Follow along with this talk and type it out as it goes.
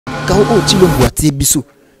Kao o Chilombo atie biso.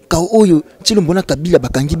 Kao oyo Chilombo na Kabila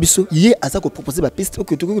bakangi biso. Ye aza ko proposer ba piste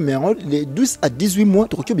que tu mais les 12 à 18 mois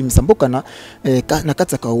to ko bimisa mboka na na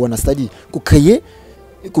katsa Kao na stadi ko créer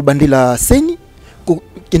ko bandela seni ko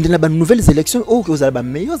kendela ba nouvelles élections ou que vous avez ba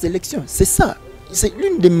meilleures élections. C'est ça. C'est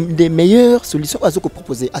l'une des meilleures solutions à ce que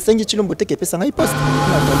proposer. À Sangi Chilombo te kepe sanga poste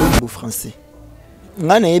na Kalombo français.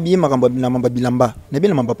 Ngana yebi makambo na mamba bilamba, na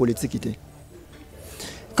bien mamba politique ité.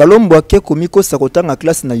 Kalombo ake komiko sakotanga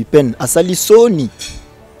classe na UPN asali soni.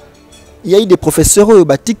 Il y a eu des professeurs au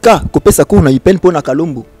batika kopesa cours na UPN pour na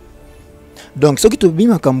Kalombo. Donc ce qui te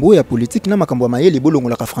bima makambo ya politique na makambo mayele bolongo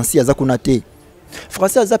la français aza kunate.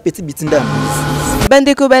 Français aza petit bitinda.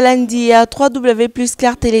 Bandeko Balandi à 3W plus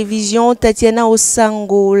Claire Télévision, Tatiana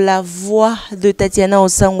Osango, la voix de Tatiana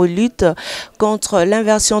Osango lutte contre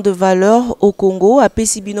l'inversion de valeurs au Congo. A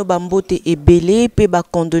Pesibino Bambote et Belé, Peba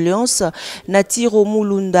condoléances, Natiro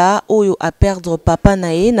Mulunda, Oyo à perdre Papa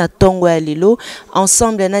Nae, Natongo Alilo,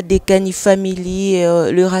 ensemble na Dekani Family,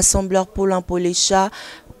 le rassembleur Paulin Polécha,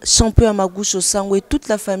 champion à ma gauche au sangue et toute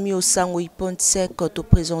la famille au sangue il ponte sec te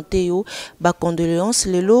présenter yo ba condoléances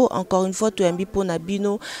lelo encore une fois tu ambi pour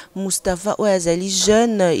Nabino Moustapha ou azali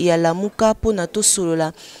jeune ya LAMUKA pour nato solo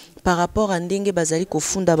là par rapport à ndenge bazali ko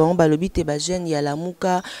funda ba balobi te ba jeune ya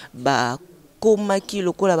LAMUKA ba komaki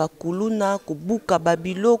lokola ba kuluna ko buka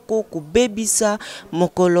babiloko ko bebisa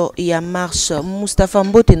mokolo ya marche Moustapha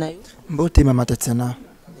mbote na yo mbote mama Tatiana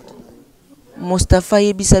Moustapha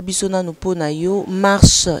yebisa biso nanu pona yo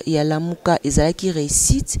marche ya LAMUKA ezalaki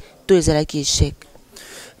réussite to ezalaki échec.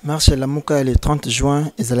 Marche ya LAMUKA le 30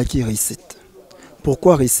 juin ezalaki réussite.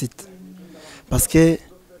 Pourquoi réussite? Parce que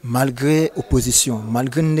malgré opposition,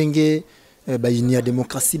 malgré ndenge ba inia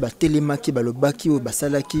démocratie ba telemaki ba lobaki ou ba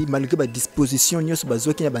salaki malgré ba disposition nyos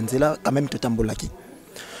bazoki na banzela quand même totambolaki.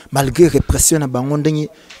 Malgré répression na bango ndenge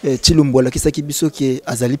Chilombo la kisaki biso ki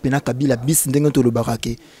azali pena Kabila bis ndenge to lo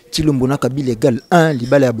barake Chilombo na Kabila égal 1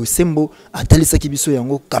 libala ya bosembo atali saki biso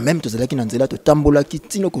yango quand même tozalaki na nzela to tambolaki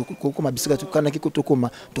tino kokoma bisika to kanaki ko to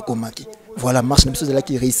koma to komaki voilà marche na biso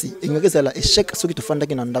zalaki réussi engaka zala échec soki to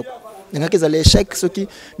fandaki na ndako engaka zala échec soki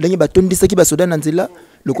ndenge batondisaki ba soda na nzela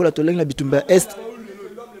lokola to lenga na bitumba est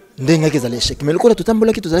ndenge zala échec mais lokola to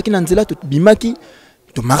tambolaki tozalaki na nzela to bimaki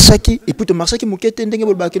to marchaki et puis to marchaki mukete ndenge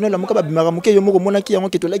bolbakeno LAMUKA ba bimara muke yo moko monaki yango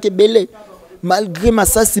ke to laki belé malgré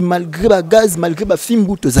masasi malgré ba gaz malgré ba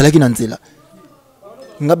fimbu to zalaki na nzela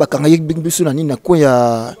nga bakanga yek biso na nini na ko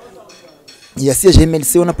ya siège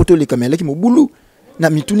MLC on a poto le kamela ki mobulu na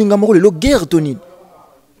mituninga moko le guerre toni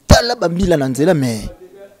tala bambila na nzela mais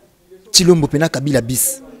Chilombo pena Kabila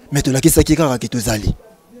bis mais to laki saki kaka ke to zali.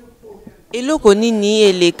 Et le konini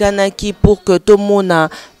et les kanaki pour que tout le monde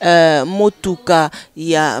motuka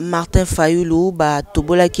ya Martin Fayulu ba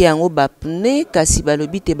tobola ki yango ba pne kasi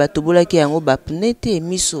balobi te ba tobola ki yango ba pne te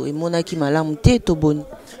miso e monaki malamu te toboni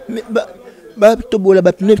mais ba tobola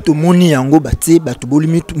ba pne to moni yango ba te ba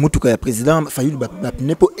toboli motuka ya président Fayulu ba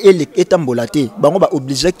pne po ele etambola te bango ba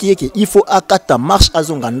obligé ki ke il faut akata marche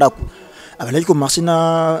azonga ndako abalaki ko marcher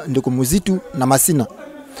na ndeko muzitu na masina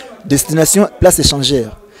destination place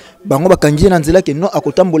échangère bango bakangi na nzela ke no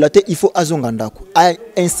akotambola te il faut azonga ndako a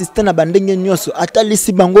insister na bandenge nyonso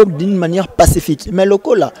atalisi bango d'une manière pacifique mais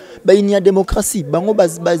lokola ba inia démocratie bango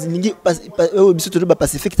bazingi biso to ba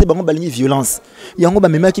pacifique te bango balingi violence yango ba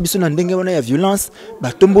memaki biso na ndenge wana ya violence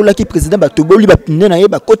ba tombola ki président ba toboli ba pinde na ye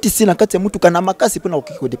ba kotisi na kati ya mutuka na makasi pona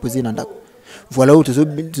ko déposer na ndako voilà où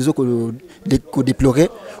tezo ko déplorer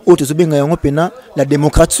où tezo benga yango pena la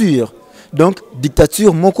démocrature. Donc,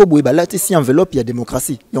 dictature, moko boue balate si enveloppe, il y a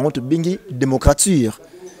démocratie. Il y a un bingi démocrature.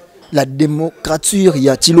 La démocrature, il y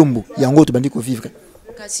a Chilombo. Il y a un autre bandit qui vivre.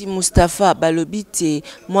 Kasi Moustapha balobite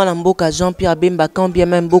moi na mboka Jean-Pierre Bemba quand bien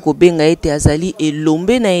même boko benga ete azali et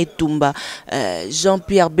lombe na etumba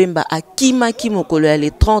Jean-Pierre Bemba akima kimokolo ya le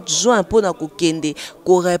 30 juin pona ko kende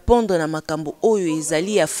ko répondre na makambo oyo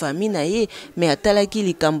ezali ya famille na ye mais atalaki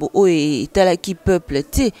likambo oyo etalaki peuple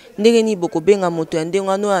te ndenge ni boko benga moto ya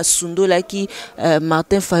ndengo no asundolaki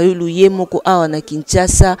Martin Fayulu ye moko awa na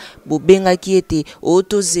Kinshasa bo benga ki ete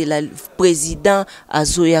otozela président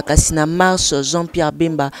azoya kasi na marche Jean-Pierre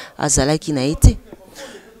Bemba azalaki na été.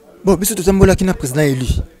 Bon, biso to tambola ki na président élu.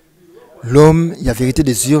 L'homme, il y a vérité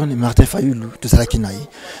des urnes, Martin Fayulu, to zalaki na ye.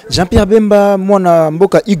 Jean-Pierre Bemba mwana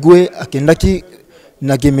mboka Igwe akendaki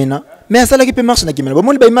na Gemena, mais asalaki pe marche na Gemena. Bon,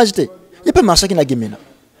 mon ba image te. Il peut marcher ki na Gemena.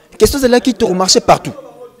 Question zalaki to marcher partout.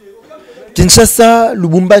 Kinshasa,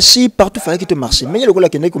 Lubumbashi, partout fallait qu'il te marche. Mais il y a le gars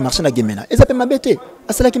qui est marché na Gemena. Et ça peut m'abêter.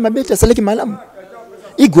 Asalaki mabete, asalaki malamu.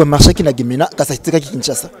 Igwe marché qui na Gemena, kasatira ki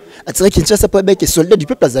Kinshasa. Atira Kinshasa pour être soldat du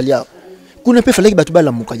peuple azalia. Kuna pe fallait que batu ba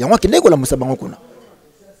LAMUKA. Yango ki ndeko la musa bango kuna.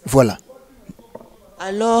 Voilà.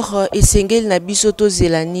 Alors esengeli na biso to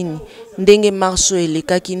zelanini ndenge marche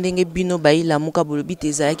elekaki ndenge bino bayi lamuka bolobi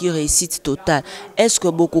tezalaki réussite totale. Est-ce que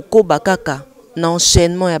boko koba kaka na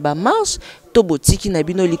enchaînement ya ba marche to botiki na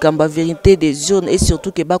bino likamba vérité des urnes et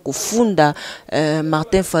surtout que bako funda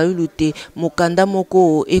Martin Fayulu te mokanda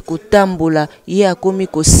moko ekotambola ye akomi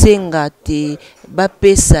ko senga te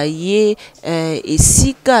bapesa ye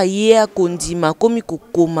esika ye akondima komi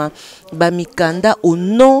kokoma ba mikanda au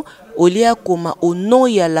nom olia koma au nom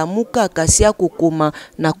ya lamuka kasi akokoma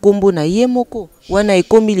na kombo na ye moko wana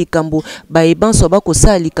ekomi likambo ba ebanso bako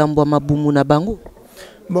sa likambo mabumu na bango.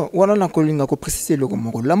 Bon, wana na kolinga ko préciser le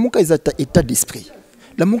komoko. Lamuka ezata état d'esprit.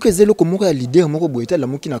 Lamuka ezelo komoko ya leader moko boyeta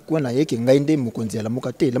lamuki na kwa na yeke ngainde mokonzi ya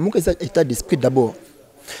lamuka te. Lamuka ezata état d'esprit d'abord.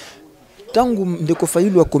 Tangu ndeko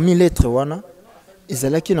Fayulu a commis lettre wana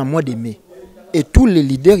ezalaki na mois de mai. Et tous les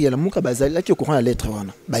leaders ya lamuka bazalaki au courant la lettre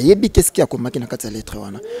wana. Ba yebi qu'est-ce qui a komaki na kati ya lettre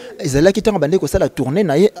wana. Ezalaki tango bande ko sala tournée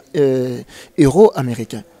na ye euro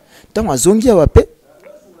américain. Tango azongi ya wape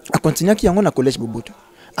a continuer ki yango na collège Boboto.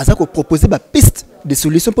 Azako proposer ba piste de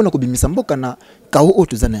solutions pour nakobimisa mboka na kao o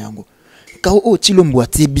tozana yango. Kao o Chilombo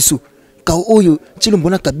ati biso. Kao oyo Chilombo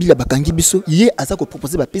na Kabila bakangi biso. Ye azako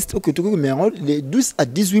proposer ba piste que to les 12 à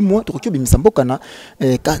 18 mois to kobimisa mboka na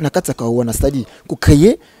na katsa kao wana, c'est-à-dire ko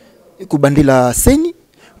créer ko bandela seni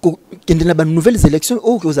ko kendela ba nouvelles élections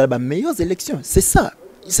ou que vous avez ba meilleures élections. C'est ça.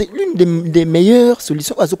 C'est l'une des meilleures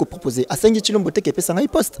solutions azako proposer. Asangi Chilombo te ke pesa ngai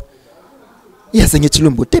poste. Il y a un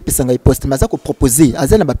Chilombo te pesa ngai poste mais azako proposer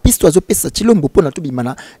azana ba piste azo pesa Chilombo pona to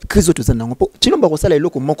bimana crise to zana ngo Chilombo ko sala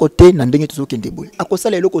eloko moko te na ndenge to kende boy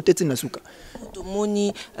akosala eloko te tina suka to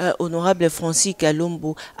moni honorable Francis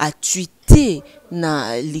Kalombo a tweeté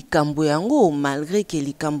na likambo yango malgré que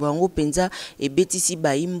likambo yango penza e betisi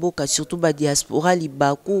ba imboka surtout ba diaspora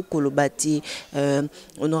libaku kolobati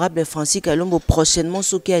honorable Francis Kalombo prochainement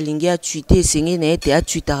soki alingi a tweeté sengé na ete a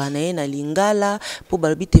tweetara na ye na lingala po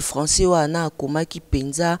balobite français wana komaki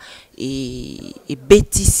penza et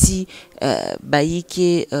betisi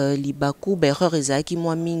bayike libaku berreur ezaki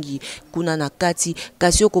mwa mingi kuna na kati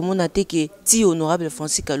kasi okomona te ke ti honorable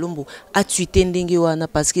Francis Kalombo a tweeté ndenge wana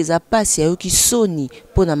parce que za passe ayoki soni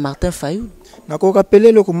pona Martin Fayulu. Nako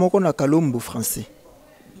rappeler le komoko na Kalombo français.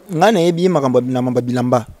 Nga na yebi makambo na mamba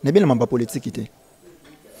bilamba, na bien mamba politique te.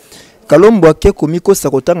 Kalombo ake komiko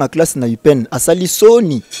sakotanga classe na UPN asali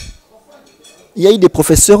soni. Il y a eu des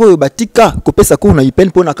professeurs batika kopesa cours na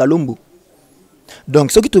UPN pona Kalombo.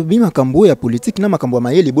 Donc ce qui te bi makambo ya politique na makambo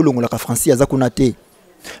mayele bolongo la ka français aza kuna te.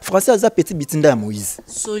 Français aza petit bitinda ya Moïse.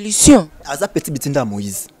 Solution. Aza petit bitinda ya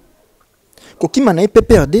Moïse. Kokima na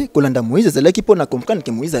PPRD kolanda Moïse ezalaki pona comprendre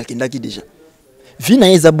que Moïse akendaki déjà. Vi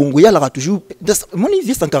na eza bongo ya la toujours moni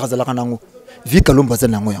vie sankara zalaka nango. Vi Kalombo za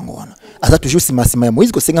nango yango wana. Aza toujours sima ya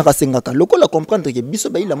Moïse ko senga ka lokola comprendre que biso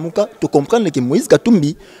bayi lamuka to comprendre que Moïse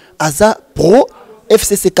Katumbi aza pro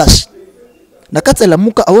FCC cash. Na kati la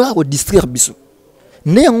muka awa ko distraire biso.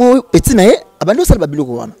 Ne yango petit na ye abando sala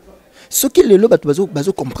babiloko wana. Soki lelo batu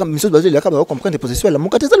bazo comprendre miso bazo leka ba comprendre position la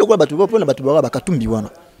muka teza lokola batu ba batu ba Katumbi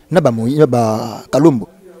wana. Na ba Moïse ba Kalombo.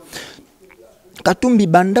 Katumbi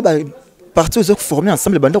banda ba parti aux formés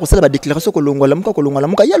ensemble banda ko sala ba déclaration ko longwa la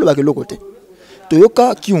muka yalo ba keloko te.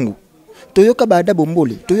 Toyoka Kiungu. Toyoka bada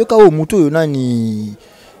bombole. Toyoka o muto yo nani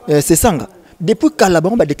sesanga. Depuis kala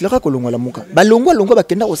ba déclarer ko longwa la muka. Ba longwa ba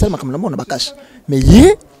kenda ko sala makamala mona ba cash. Mais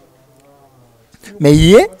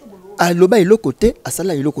ye aloba ilo côté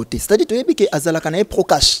asala ilo côté. C'est-à-dire toyebi ke azala kana pro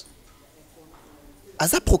cash.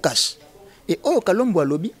 Aza pro cash. Et oyo Kalombo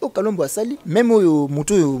alobi, o Kalombo asali, même oyo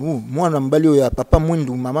muto yo mwana mbali oyo ya papa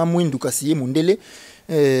mwindu, mama mwindu kasiye mundele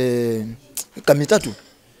kamitatu.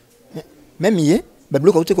 Même ye,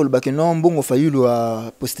 bablo ka ko lobake non mbongo Fayulu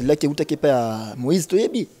a postila ke utake pa ya Moïse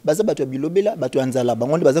toyebi, baza batu ya bilobela, batu ya nzala,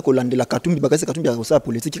 bangonde baza ko landela Katumbi bakase Katumbi ya kosa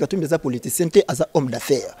politique, Katumbi za politicien te aza homme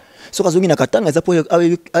d'affaires. So kazongi na katanga za po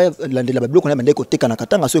landela bablo ko na bande ko teka na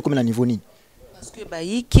katanga so comme na niveau nini. Parce que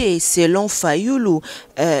baïke selon Fayulu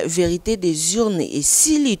vérité des urnes et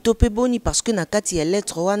sili topé boni parce que nakati ya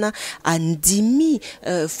lettre wana andimi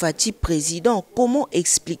Fati président. Comment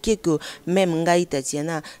expliquer que même ngai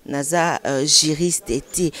Tatiana naza juriste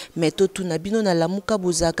était mais to tunabino na lamuka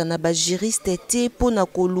bozaka na ba juriste était pona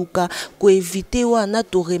koluka ko éviter wana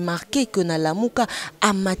to remarquer que na lamuka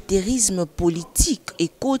amateurisme politique et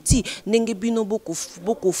koti ndenge bino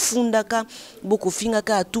boko fundaka boko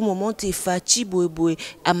fingaka à tout moment te Fati boé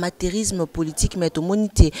amateurisme politique mais to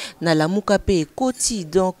monité na lamuka pe koti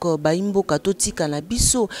donc baimbo katoti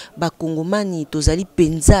kanabiso ba kongomani tozali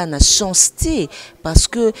penza na chance te parce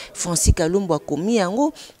que Francis Kalombo a commis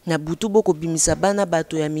yango na butu boko bimisa bana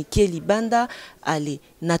bato ya Mikeli banda ale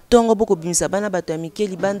na tongo boko bimisa bana bato ya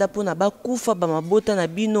Mikeli banda pona bakufa ba mabota na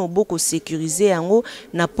bino boko sécuriser yango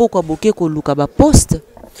na poko boke ko luka ba poste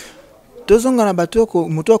tozonga na bato ko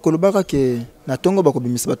muto akolobaka ke na tongo bako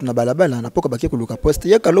bimisa bato na balabala na poko bake ko luka poste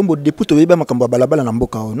ya Kalombo depuis to yeba makambo balabala na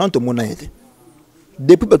mboka o nanto mona yete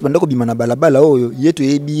depuis bato bandako bima na balabala oyo yeto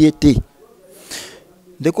yebiete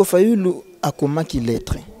ndeko Fayulu akomaki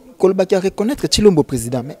lettre kolobaki a reconnaître Chilombo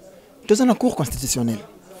président mais toza na cour constitutionnelle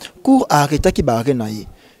cour a arrêté ki ba arena ye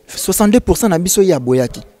 62% na biso ya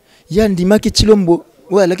boyaki ya ndimaki Chilombo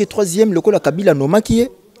ouais la 3e lokola Kabila nomaki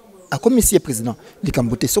ye a commissaire président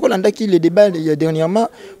likambote sokolanda ki le débat dernièrement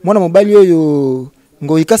mwana mobali oyo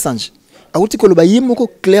Ngoika Sanji a uti koloba yimoko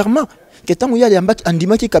clairement que tant ya yambaki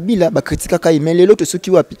andimaki Kabila ba critique ka imelelo to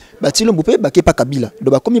soki wapi ba Chilombo pe ba kepa Kabila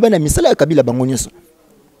do ba komi bana misala ya Kabila bango nyonso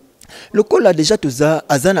lokola déjà toza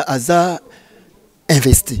aza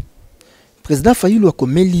investi président Fayulu a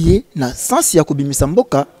comelié na sens ya kobimisa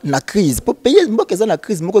mboka na crise pour payer mboka za na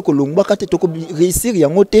crise moko ko longwa kate to ko réussir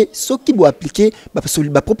yango te soki bo appliquer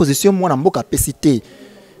ba proposition mwana mboka pesité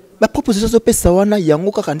ba proposition so pesa wana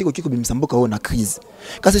yango kaka ndiko ki kobimisa mboka o na crise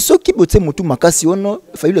kasi soki bote mutu makasi ono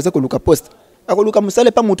Fayulu za ko luka poste akoluka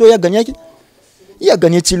musale pa mutu ya ganyaki il a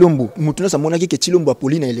gagné Chilombo mutu na samona ki ke Chilombo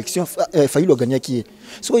apoli na élection Fayulu a gagné ki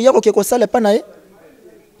so yako ke ko sale pa na e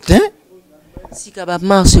hein sika ba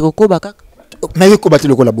marche ko baka na yeko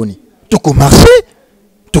batelo ko la boni to ko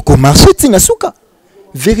marcher tinga suka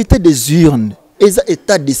vérité des urnes eza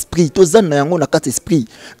état d'esprit to zana yango na carte esprit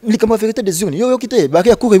likama vérité des urnes yo kité ba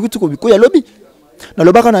ya cour ebutu ko biko ya lobby na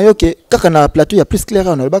lobaka na yoke kaka na plateau ya plus clair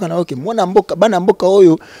na lobaka na yoke mwana mboka bana mboka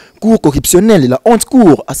oyo cour corruptionnelle la honte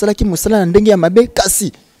cour asala ki musala na ndenge ya mabe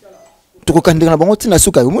kasi to ko kandira na bango tinga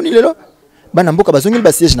suka yo moni lelo bana mboka bazongi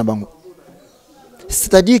ba siège na bango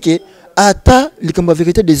c'est-à-dire que ata likama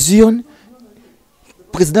vérité des urnes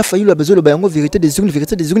président Fayulu a besoin de la vérité des urnes,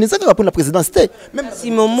 ça va pour la présidence. Même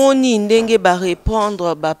si mon moni ndenge ba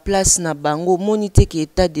répondre ba place na bango moni te ki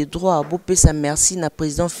état de droit bo pesa merci na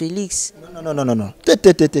président Félix. Non.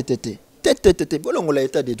 Bolongo la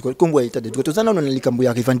état de droit, Kombo état de droit. Tout ça non na likambo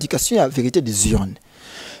ya revendication ya vérité des urnes.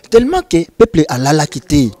 Tellement que peuple a lala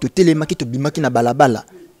kité, to telemaki to bimaki na balabala.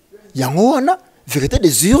 Yango wana vérité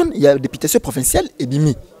des urnes, il y a députation provinciale et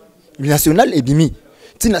bimi. National et bimi.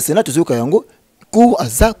 Tina sénat to zoka yango cour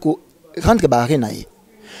azako rendre barena.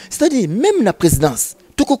 C'est-à-dire même la présidence,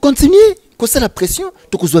 tu peux continuer, que c'est la pression,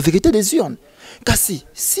 tu peux la vérité des urnes. Kasi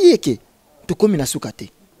si et que tu comme na soukate.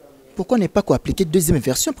 Pourquoi ne pas appliquer deuxième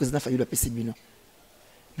version président Fayulu a PCB?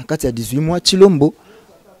 Dans cas il y a 18 mois Chilombo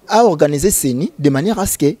a organisé CENI de manière à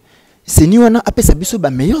ce que CENI wana a fait biso ba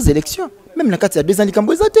meilleures élections. Même dans cas il y a 2 ans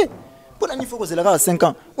likambo ezate. Pour la niveau que à 5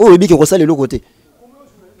 ans. Oh ebi ke ko sala le côté.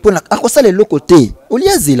 Pour la akosala le côté.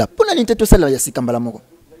 Oliazila pour la nité to sala ya sikambala moko.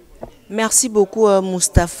 Merci beaucoup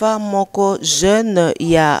Moustapha moko jeune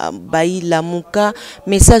ya bayi lamuka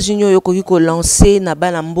message nyo yokoki ko lancer na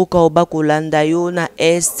bana mboka oba ko landa yo na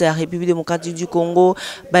est République démocratique du Congo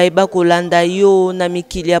bayi ba ko landa yo na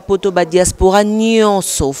mikili ya poto ba diaspora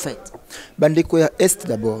nyonso au fait bandeko ya est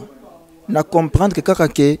d'abord na comprendre que kaka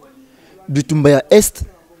ke bitumba ya est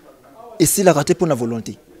et c'est la raté pour la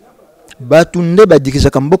volonté batunde ba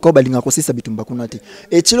dirija kamboka ba linga ko sisa bitumba kunate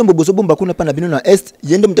et Chilombo bozo bomba kuna pa na bino na est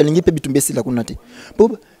yende mutalingi pe bitumbe sila kunate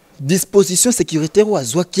pour disposition sécuritaire wa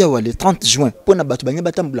zwa kia wa le 30 juin pour na batu bangi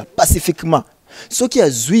batambula pacifiquement ce qui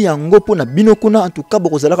a zui yango pour na bino kuna en tout cas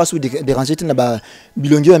bokozala ka sou déranger na ba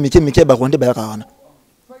bilongi ya mike ba Rwanda ba yakana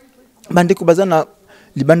bande ko bazana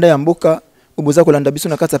libanda ya mboka oboza ko landa biso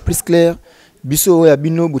na kati ya plus clair biso ya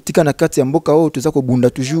bino botika na kati ya mboka o toza ko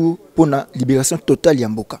bunda toujours pour na libération totale ya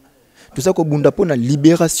mboka. Tout ça ko bunda pour la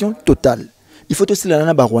libération totale. Il faut aussi la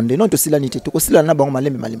nana Rwanda non to sila nité to ko sila nana bango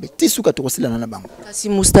malembe tisuka to ko sila nana bango. Kasi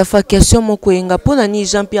Moustapha question moko enga pona ni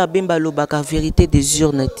Jean-Pierre Bemba lobaka vérité des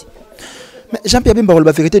urnes. Mais Jean-Pierre Bemba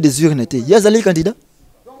lobaka vérité des urnes té. Yazali candidat.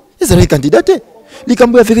 Yazali candidat té.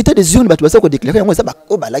 Likambo ya vérité des urnes batu basa ko déclarer yango ça ba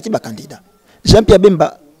ko balaki ba candidat. Jean-Pierre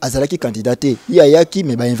Bemba azalaki candidat té. Ya yaki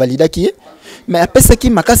mais ba invalidaki mais apesa ki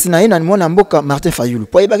makasi na ina mwana mboka Martin Fayulu.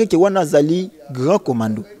 Po yebaki ke wana azali grand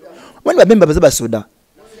commando. Moi je bemba ba soda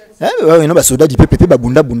hein non ba soda du peuple ba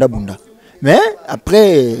bunda mais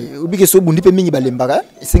après obi ke so bundi pe mingi ba lembaka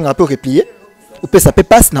c'est un peu replier ou peut ça peut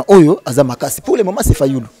passe na oyo azamakasi pour le moment c'est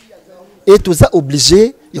Fayulu et tout ça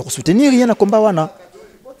obligé de soutenir rien na combat wana.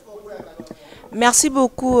 Merci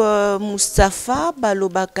beaucoup Moustapha.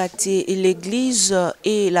 Balobakate et l'église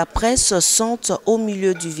et la presse sont au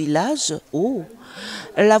milieu du village. Oh.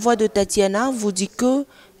 La voix de Tatiana vous dit que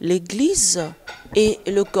l'église est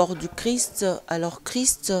le corps du Christ, alors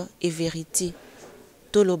Christ est vérité.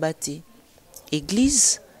 Tolobate.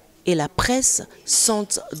 Église et la presse sont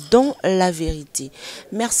dans la vérité.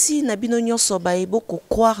 Merci Nabino Nyonso Baebo ko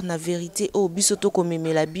croire na vérité au bisoto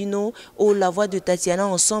komeme la bino au la voix de Tatiana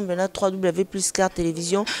ensemble na 3W plus car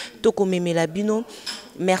télévision to komeme la bino.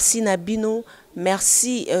 Merci Nabino.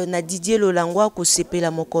 Merci na Didier Lolangwa ko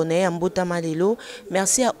sepela mokone ambota malelo.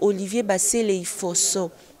 Merci à Olivier Bassele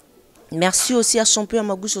Ifoso. Merci aussi à Champion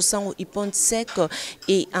Magouche au sang Ipon sec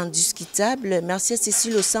et indiscutable. Merci à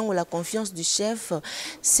Cécile au sang la confiance du chef.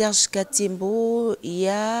 Serge Katembo,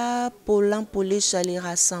 ya Paulin Polé Chalet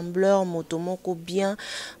Rassembleur, Motomoko bien,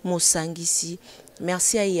 Mosangisi.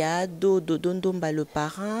 Merci à Yado Dodondomba le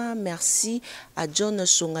parrain. Merci à John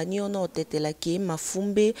Songani Ono Tetelake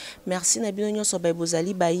Mafumbe. Merci Nabino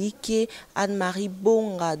Sobebozali Baïke, Anne-Marie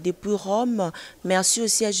Bonga depuis Rome. Merci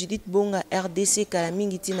aussi à Judith Bonga RDC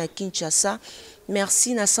Kalamingiti na Kinshasa.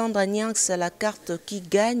 Merci na Sandra Nyanx la carte qui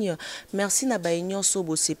gagne. Merci na Baïnyoso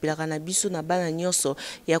Bosepela na biso na bana nyonso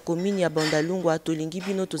ya commune ya Bandalungu atolingi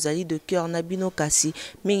bino tozali de cœur na bino kasi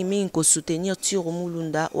mingi ko soutenir Tiro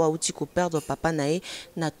Mulunda wa uti ko perdre papa nae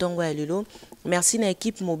na tongo ya lelo. Merci na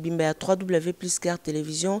équipe Mobimba ya 3W plus car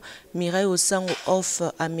télévision Mireille Osango off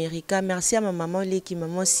America. Merci à ma maman Leki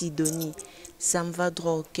maman Sidonie. Ça me va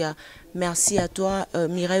drogue. Merci à toi,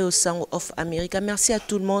 Mireille Osango of America. Merci à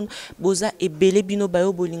tout le monde. Boza et Bele Bino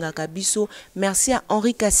Bayo Bolinga Kabiso. Merci à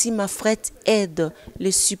Henri Kassi, ma frette aide,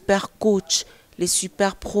 les super coachs, les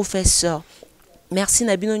super professeurs. Merci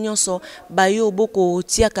Nabino Nyonso Bayo Boko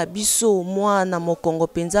Tia Kabiso moi na Mokongo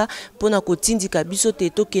Penza pona kotindi Kabiso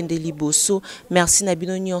teto kende liboso. Merci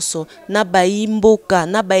Nabino Nyonso na Bayi Mboka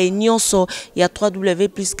na Bayi Nyonso ya 3W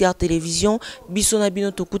plus car télévision biso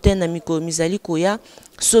Nabino tokuten na miko mizali koya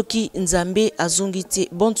soki Nzambe azongite.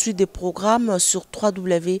 Bonne suite de programmes sur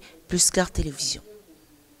 3W plus car télévision.